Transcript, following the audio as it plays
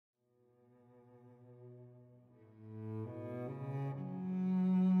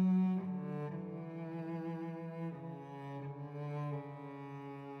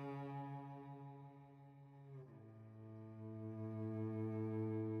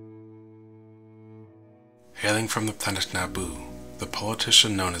Hailing from the planet Naboo, the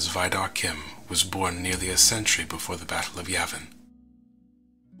politician known as Vidar Kim was born nearly a century before the Battle of Yavin.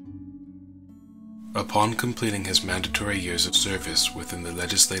 Upon completing his mandatory years of service within the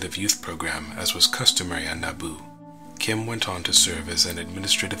Legislative Youth Program, as was customary on Naboo, Kim went on to serve as an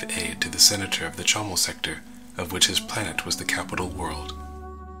administrative aide to the senator of the Chommel sector, of which his planet was the capital world.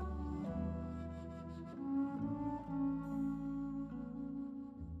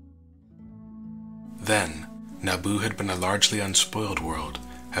 Then, Naboo had been a largely unspoiled world,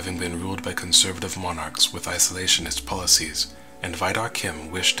 having been ruled by conservative monarchs with isolationist policies, and Vidar Kim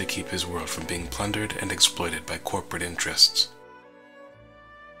wished to keep his world from being plundered and exploited by corporate interests.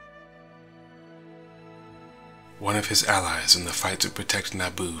 One of his allies in the fight to protect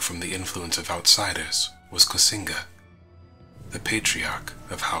Naboo from the influence of outsiders was Kosinga, the patriarch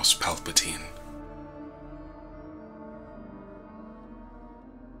of House Palpatine.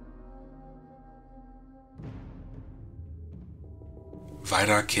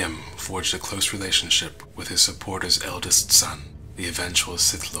 Vidar Kim forged a close relationship with his supporter's eldest son, the eventual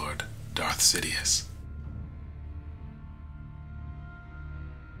Sith Lord, Darth Sidious.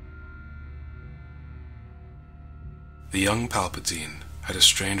 The young Palpatine had a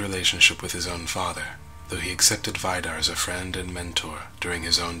strained relationship with his own father, though he accepted Vidar as a friend and mentor during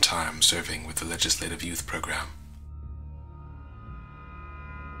his own time serving with the Legislative Youth Program.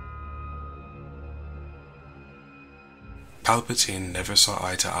 Palpatine never saw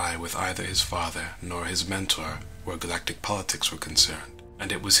eye to eye with either his father nor his mentor where galactic politics were concerned,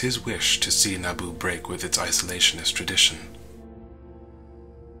 and it was his wish to see Naboo break with its isolationist tradition.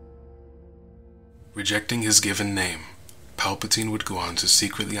 Rejecting his given name, Palpatine would go on to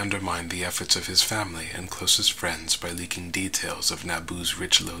secretly undermine the efforts of his family and closest friends by leaking details of Naboo's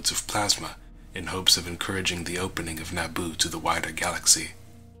rich loads of plasma in hopes of encouraging the opening of Naboo to the wider galaxy.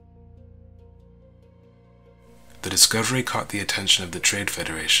 The discovery caught the attention of the Trade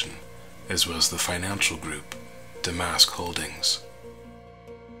Federation, as well as the financial group, Damask Holdings.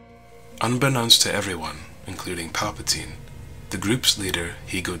 Unbeknownst to everyone, including Palpatine, the group's leader,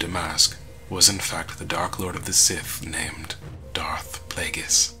 Higo Damask, was in fact the Dark Lord of the Sith named Darth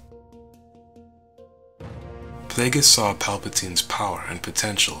Plagueis. Plagueis saw Palpatine's power and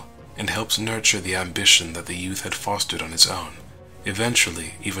potential and helped nurture the ambition that the youth had fostered on its own,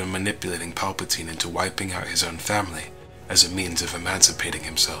 eventually even manipulating Palpatine into wiping out his own family as a means of emancipating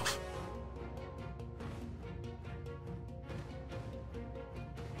himself.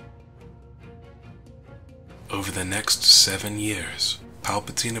 Over the next 7 years,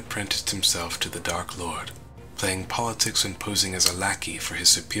 Palpatine apprenticed himself to the Dark Lord, playing politics and posing as a lackey for his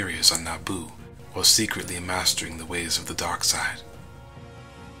superiors on Naboo, while secretly mastering the ways of the dark side.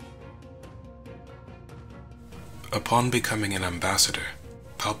 Upon becoming an ambassador,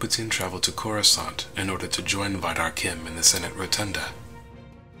 Palpatine traveled to Coruscant in order to join Vidar Kim in the Senate Rotunda.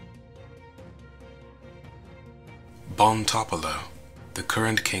 Bon Topolo, the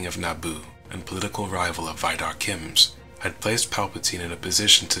current king of Naboo and political rival of Vidar Kim's, had placed Palpatine in a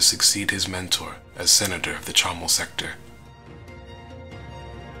position to succeed his mentor as senator of the Chommel sector.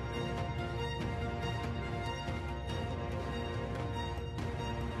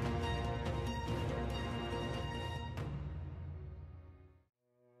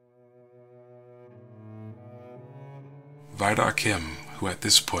 Vidar Kim, who at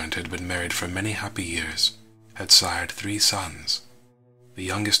this point had been married for many happy years, had sired 3 sons, the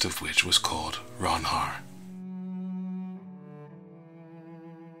youngest of which was called Ronhar.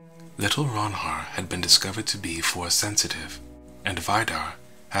 Little Ronhar had been discovered to be Force-sensitive, and Vidar,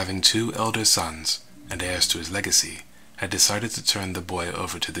 having 2 elder sons and heirs to his legacy, had decided to turn the boy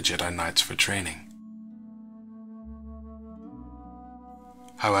over to the Jedi Knights for training.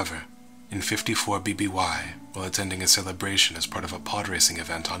 However, in 54 BBY, while attending a celebration as part of a pod racing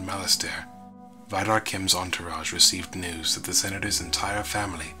event on Malastare, Vidar Kim's entourage received news that the senator's entire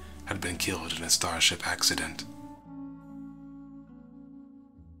family had been killed in a starship accident.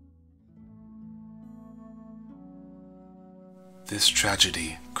 This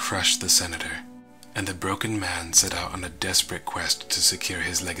tragedy crushed the senator, and the broken man set out on a desperate quest to secure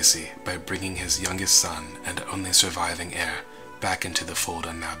his legacy by bringing his youngest son and only surviving heir back into the fold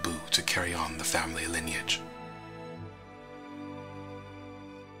on Naboo to carry on the family lineage.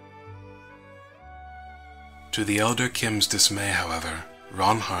 To the elder Kim's dismay, however,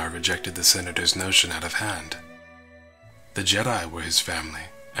 Ronhar rejected the senator's notion out of hand. The Jedi were his family,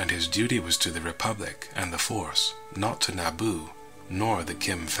 and his duty was to the Republic and the Force, not to Naboo, nor the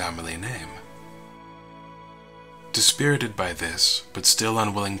Kim family name. Dispirited by this, but still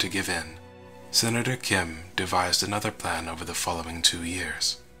unwilling to give in, Senator Kim devised another plan over the following 2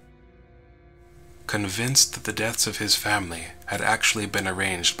 years. convinced that the deaths of his family had actually been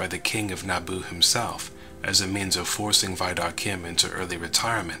arranged by the King of Naboo himself as a means of forcing Vidar Kim into early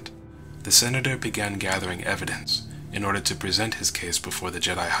retirement, the senator began gathering evidence in order to present his case before the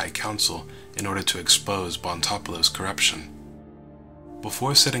Jedi High Council in order to expose Bon Topolo's corruption.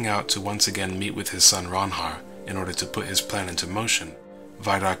 Before setting out to once again meet with his son Ronhar in order to put his plan into motion,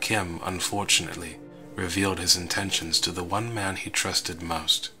 Vidar Kim, unfortunately, revealed his intentions to the one man he trusted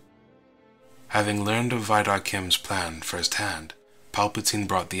most. Having learned of Vidar Kim's plan firsthand, Palpatine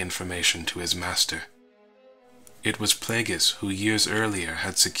brought the information to his master. It was Plagueis who years earlier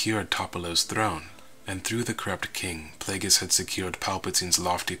had secured Topolo's throne, and through the corrupt king, Plagueis had secured Palpatine's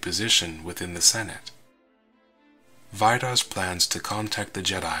lofty position within the Senate. Vidar's plans to contact the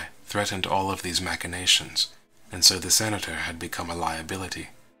Jedi threatened all of these machinations, and so the senator had become a liability.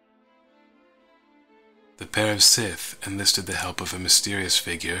 The pair of Sith enlisted the help of a mysterious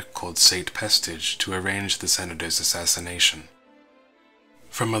figure called Sate Pestage to arrange the senator's assassination.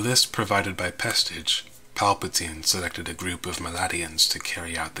 From a list provided by Pestage, Palpatine selected a group of Maladians to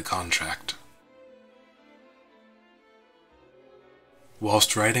carry out the contract.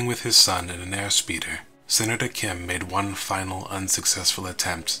 Whilst riding with his son in an airspeeder, Senator Kim made one final unsuccessful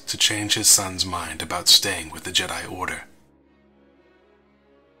attempt to change his son's mind about staying with the Jedi Order.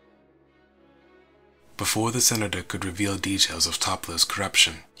 Before the senator could reveal details of Topolo's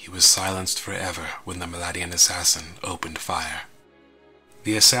corruption, he was silenced forever when the Maladian assassin opened fire.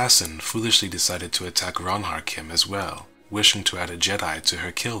 The assassin foolishly decided to attack Ronhar Kim as well, wishing to add a Jedi to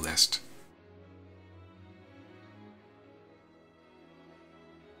her kill list.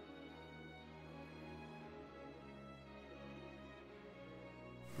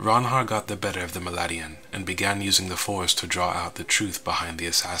 Ronhar got the better of the Maladian and began using the Force to draw out the truth behind the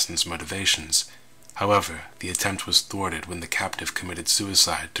assassin's motivations. However, the attempt was thwarted when the captive committed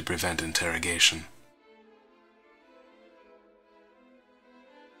suicide to prevent interrogation.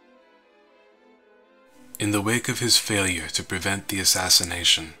 In the wake of his failure to prevent the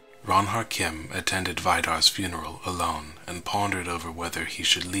assassination, Ronhar Kim attended Vidar's funeral alone and pondered over whether he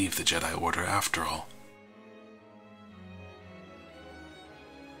should leave the Jedi Order after all.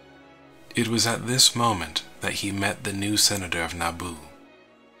 It was at this moment that he met the new senator of Naboo.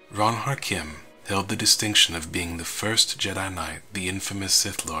 Ronhar Kim held the distinction of being the first Jedi Knight the infamous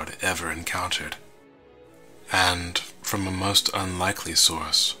Sith Lord ever encountered. And, from a most unlikely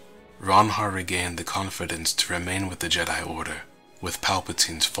source, Ronhar regained the confidence to remain with the Jedi Order, with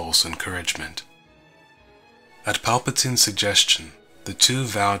Palpatine's false encouragement. At Palpatine's suggestion, the two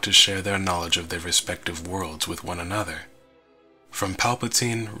vowed to share their knowledge of their respective worlds with one another. From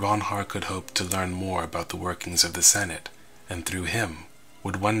Palpatine, Ronhar could hope to learn more about the workings of the Senate, and through him,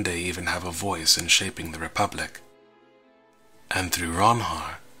 would one day even have a voice in shaping the Republic. And through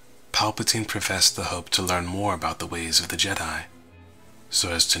Ronhar, Palpatine professed the hope to learn more about the ways of the Jedi,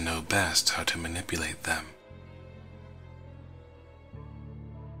 so as to know best how to manipulate them.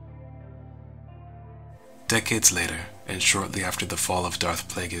 Decades later, and shortly after the fall of Darth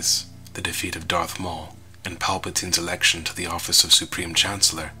Plagueis, the defeat of Darth Maul, and Palpatine's election to the office of Supreme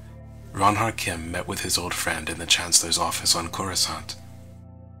Chancellor, Ronhar Kim met with his old friend in the Chancellor's office on Coruscant.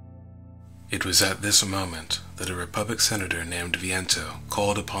 It was at this moment that a Republic senator named Viento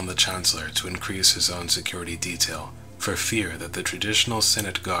called upon the Chancellor to increase his own security detail for fear that the traditional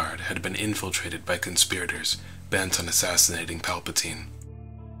Senate Guard had been infiltrated by conspirators bent on assassinating Palpatine.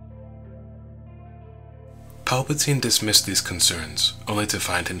 Palpatine dismissed these concerns, only to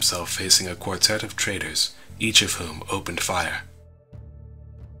find himself facing a quartet of traitors, each of whom opened fire.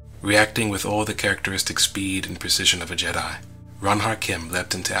 Reacting with all the characteristic speed and precision of a Jedi, Ronhar Kim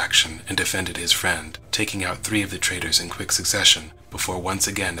leapt into action and defended his friend, taking out 3 of the traitors in quick succession before once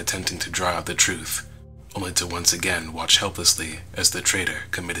again attempting to draw out the truth, only to once again watch helplessly as the traitor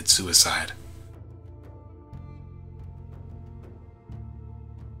committed suicide.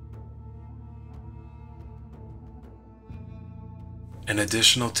 An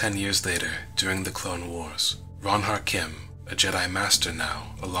additional 10 years later, during the Clone Wars, Ronhar Kim, a Jedi Master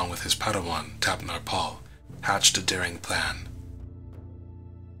now, along with his Padawan, Tapnar Pal, hatched a daring plan.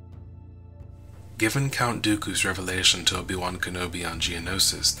 Given Count Dooku's revelation to Obi-Wan Kenobi on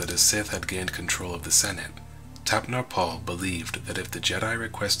Geonosis that a Sith had gained control of the Senate, Tapnar Pal believed that if the Jedi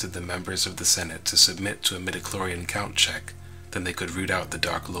requested the members of the Senate to submit to a midichlorian count check, then they could root out the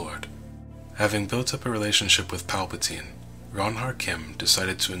Dark Lord. Having built up a relationship with Palpatine, Ronhar Kim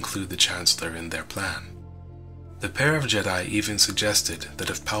decided to include the Chancellor in their plan. The pair of Jedi even suggested that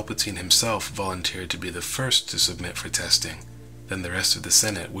if Palpatine himself volunteered to be the first to submit for testing, then the rest of the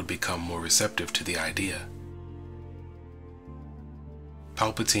Senate would become more receptive to the idea.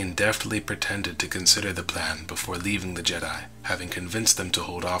 Palpatine deftly pretended to consider the plan before leaving the Jedi, having convinced them to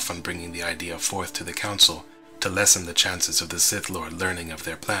hold off on bringing the idea forth to the Council to lessen the chances of the Sith Lord learning of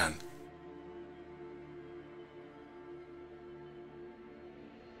their plan.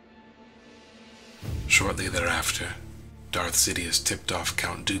 Shortly thereafter, Darth Sidious tipped off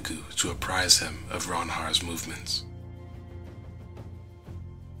Count Dooku to apprise him of Ronhar's movements.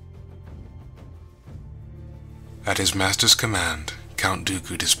 At his master's command, Count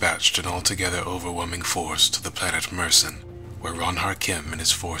Dooku dispatched an altogether overwhelming force to the planet Mersin, where Ronhar Kim and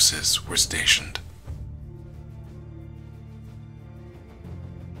his forces were stationed.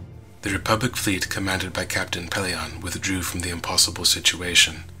 The Republic fleet commanded by Captain Pellaeon withdrew from the impossible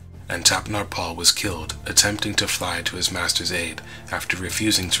situation, and Tapnar Pal was killed attempting to fly to his master's aid after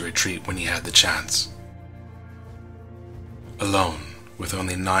refusing to retreat when he had the chance. Alone, with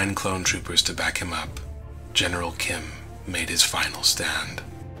only 9 clone troopers to back him up, General Kim made his final stand.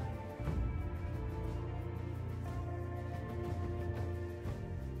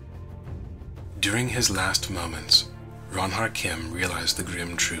 During his last moments, Ronhar Kim realized the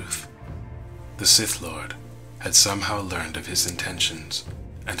grim truth. The Sith Lord had somehow learned of his intentions,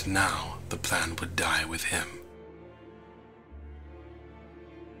 and now the plan would die with him.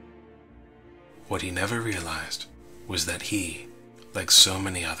 What he never realized was that he, like so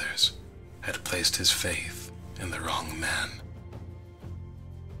many others, had placed his faith in the wrong man.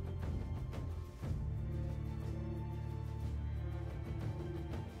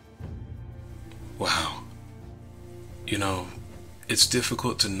 Wow. You know, it's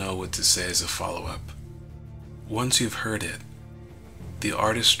difficult to know what to say as a follow-up. Once you've heard it, the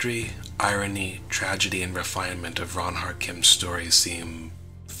artistry, irony, tragedy, and refinement of Ronhar Kim's story seem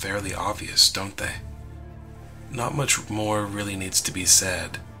fairly obvious, don't they? Not much more really needs to be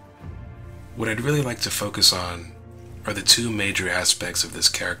said. What I'd really like to focus on are the 2 major aspects of this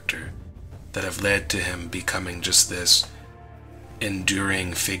character that have led to him becoming just this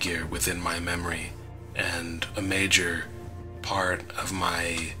enduring figure within my memory and a major part of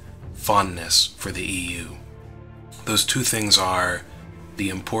my fondness for the EU. Those 2 things are the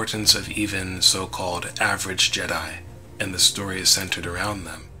importance of even so-called average Jedi, and the story is centered around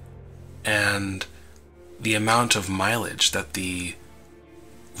them, and the amount of mileage that the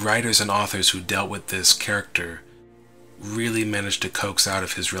writers and authors who dealt with this character really managed to coax out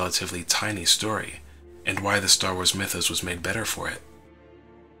of his relatively tiny story, and why the Star Wars mythos was made better for it.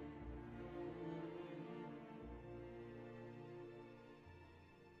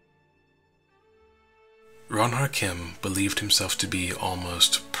 Ronhar Kim believed himself to be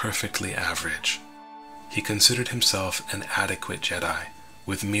almost perfectly average. He considered himself an adequate Jedi,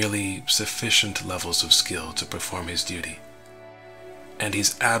 with merely sufficient levels of skill to perform his duty. And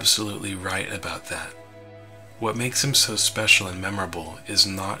he's absolutely right about that. What makes him so special and memorable is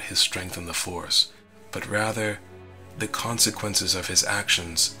not his strength in the Force, but rather the consequences of his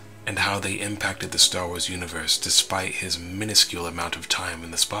actions and how they impacted the Star Wars universe despite his minuscule amount of time in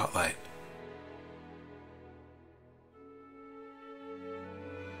the spotlight.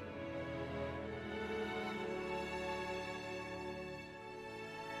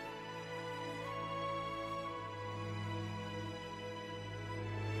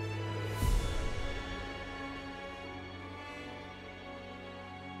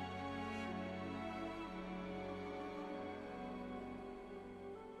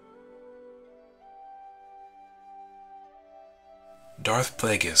 Darth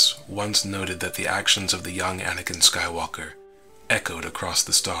Plagueis once noted that the actions of the young Anakin Skywalker echoed across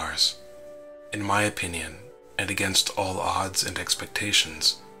the stars. In my opinion, and against all odds and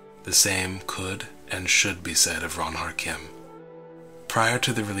expectations, the same could and should be said of Ronhar Kim. Prior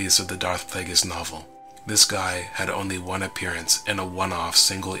to the release of the Darth Plagueis novel, this guy had only one appearance in a one-off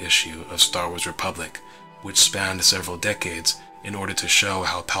single issue of Star Wars Republic, which spanned several decades in order to show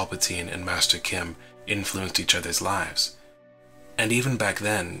how Palpatine and Master Kim influenced each other's lives. And even back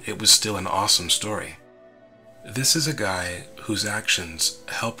then, it was still an awesome story. This is a guy whose actions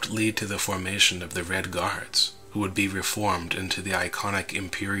helped lead to the formation of the Red Guards, who would be reformed into the iconic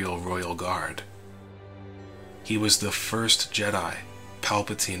Imperial Royal Guard. He was the first Jedi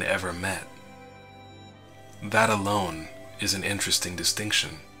Palpatine ever met. That alone is an interesting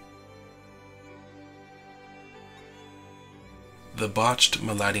distinction. The botched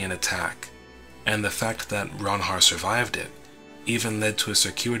Maladian attack, and the fact that Ronhar survived it, even led to a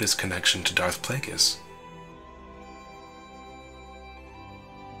circuitous connection to Darth Plagueis.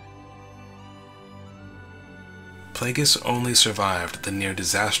 Plagueis only survived the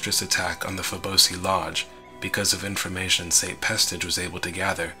near-disastrous attack on the Phobosy Lodge because of information St. Pestage was able to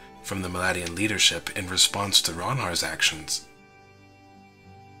gather from the Maladian leadership in response to Ronhar's actions.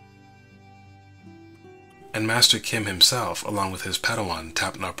 and Master Kim himself, along with his Padawan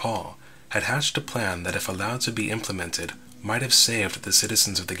Tapnar Paul, had hatched a plan that if allowed to be implemented might have saved the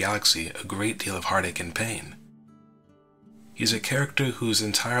citizens of the galaxy a great deal of heartache and pain. He's a character whose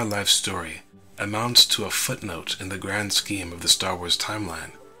entire life story amounts to a footnote in the grand scheme of the Star Wars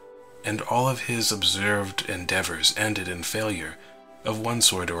timeline, and all of his observed endeavors ended in failure of one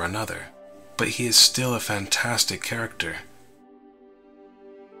sort or another, but he is still a fantastic character.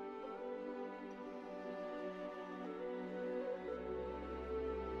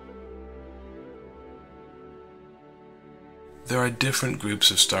 There are different groups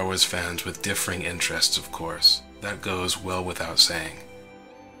of Star Wars fans with differing interests, of course. That goes well without saying.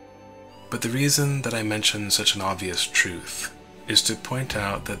 But the reason that I mention such an obvious truth is to point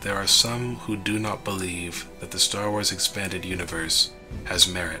out that there are some who do not believe that the Star Wars expanded universe has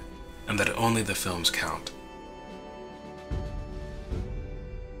merit and that only the films count.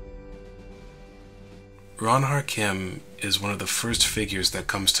 Ronhar Kim is one of the first figures that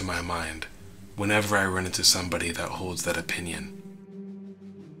comes to my mind whenever I run into somebody that holds that opinion.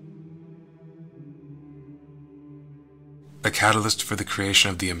 A catalyst for the creation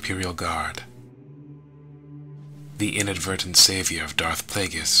of the Imperial Guard, the inadvertent savior of Darth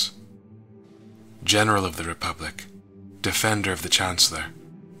Plagueis, General of the Republic, defender of the Chancellor,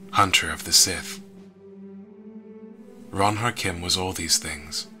 hunter of the Sith. Ronhar Kim was all these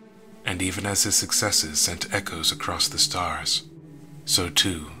things, and even as his successes sent echoes across the stars, so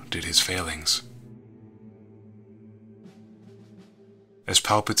too did his failings. As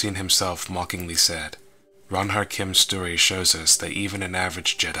Palpatine himself mockingly said, Ronhar Kim's story shows us that even an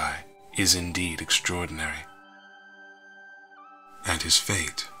average Jedi is indeed extraordinary. And his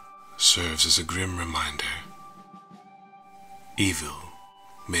fate serves as a grim reminder. Evil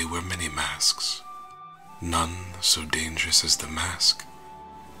may wear many masks, none so dangerous as the mask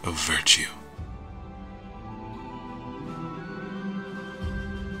of virtue.